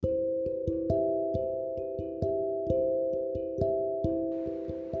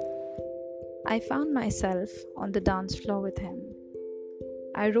I found myself on the dance floor with him.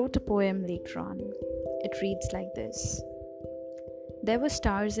 I wrote a poem later on. It reads like this. There were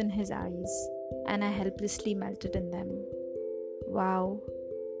stars in his eyes, and I helplessly melted in them. Wow,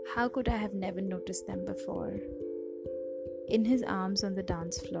 how could I have never noticed them before? In his arms on the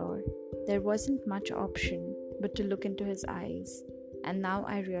dance floor, there wasn't much option but to look into his eyes, and now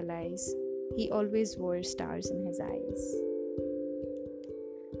I realize he always wore stars in his eyes.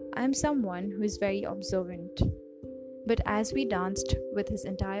 I am someone who is very observant, but as we danced with his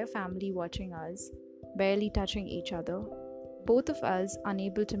entire family watching us, barely touching each other, both of us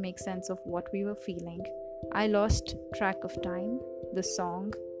unable to make sense of what we were feeling, I lost track of time, the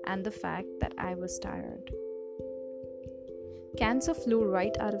song, and the fact that I was tired. Cancer flew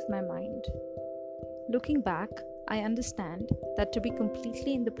right out of my mind. Looking back, I understand that to be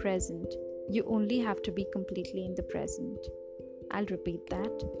completely in the present, you only have to be completely in the present. I'll repeat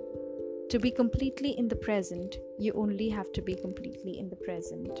that. To be completely in the present, you only have to be completely in the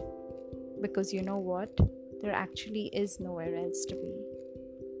present. Because you know what? There actually is nowhere else to be.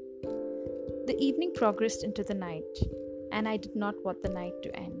 The evening progressed into the night, and I did not want the night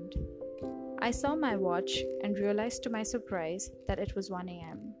to end. I saw my watch and realized to my surprise that it was 1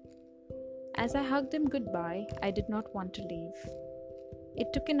 a.m. As I hugged him goodbye, I did not want to leave.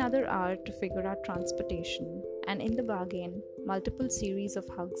 It took another hour to figure out transportation, and in the bargain, multiple series of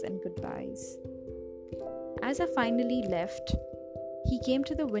hugs and goodbyes. As I finally left, he came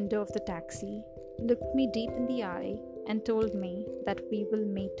to the window of the taxi, looked me deep in the eye, and told me that we will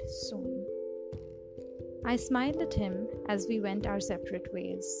meet soon. I smiled at him as we went our separate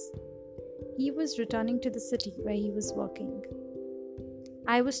ways. He was returning to the city where he was working.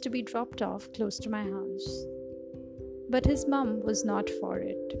 I was to be dropped off close to my house. But his mum was not for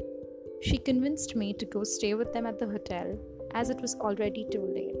it. She convinced me to go stay with them at the hotel as it was already too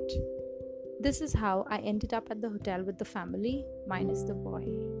late. This is how I ended up at the hotel with the family, minus the boy.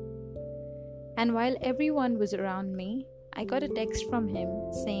 And while everyone was around me, I got a text from him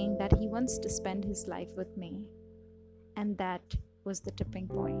saying that he wants to spend his life with me. And that was the tipping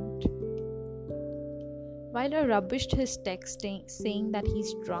point. While I rubbished his text saying that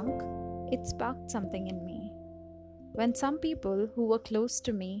he's drunk, it sparked something in me. When some people who were close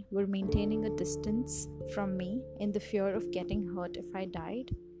to me were maintaining a distance from me in the fear of getting hurt if I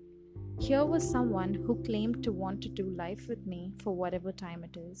died, here was someone who claimed to want to do life with me for whatever time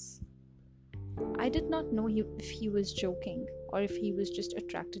it is. I did not know if he was joking, or if he was just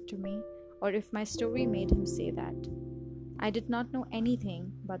attracted to me, or if my story made him say that. I did not know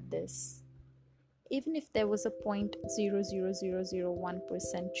anything but this. Even if there was a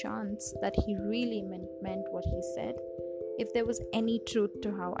 0.00001% chance that he really meant what he said, if there was any truth to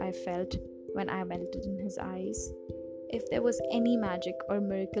how I felt when I melted in his eyes, if there was any magic or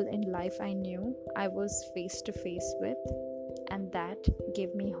miracle in life I knew I was face to face with, and that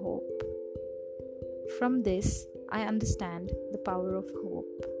gave me hope. From this, I understand the power of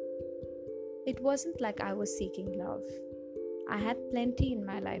hope. It wasn't like I was seeking love. I had plenty in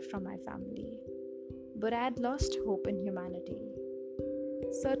my life from my family. But I had lost hope in humanity.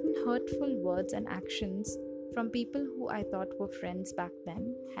 Certain hurtful words and actions from people who I thought were friends back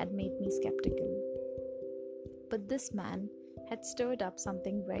then had made me skeptical. But this man had stirred up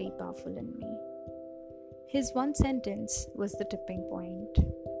something very powerful in me. His one sentence was the tipping point.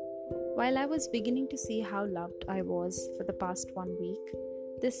 While I was beginning to see how loved I was for the past 1 week,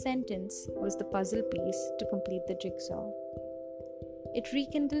 this sentence was the puzzle piece to complete the jigsaw. It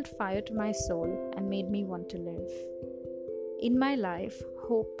rekindled fire to my soul and made me want to live. In my life,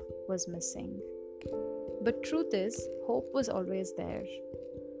 hope was missing. But truth is, hope was always there.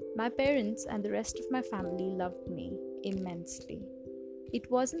 My parents and the rest of my family loved me immensely. It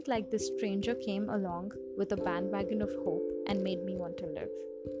wasn't like this stranger came along with a bandwagon of hope and made me want to live.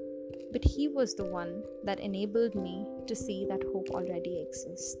 But he was the one that enabled me to see that hope already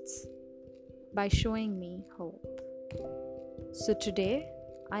exists, by showing me hope. So today,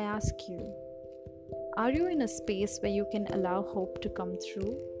 I ask you, are you in a space where you can allow hope to come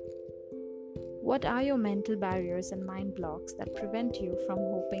through? What are your mental barriers and mind blocks that prevent you from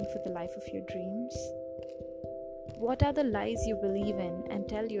hoping for the life of your dreams? What are the lies you believe in and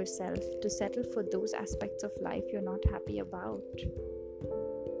tell yourself to settle for those aspects of life you're not happy about?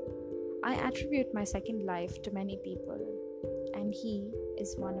 I attribute my second life to many people, and he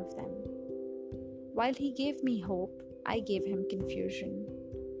is one of them. While he gave me hope, I gave him confusion.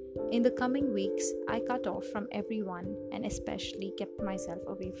 In the coming weeks, I cut off from everyone and especially kept myself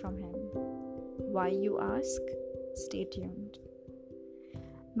away from him. Why, you ask? Stay tuned.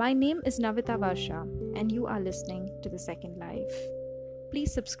 My name is Navita Varsha, and you are listening to The Second Life.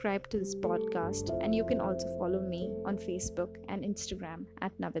 Please subscribe to this podcast, and you can also follow me on Facebook and Instagram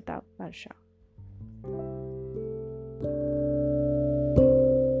at Navita Varsha.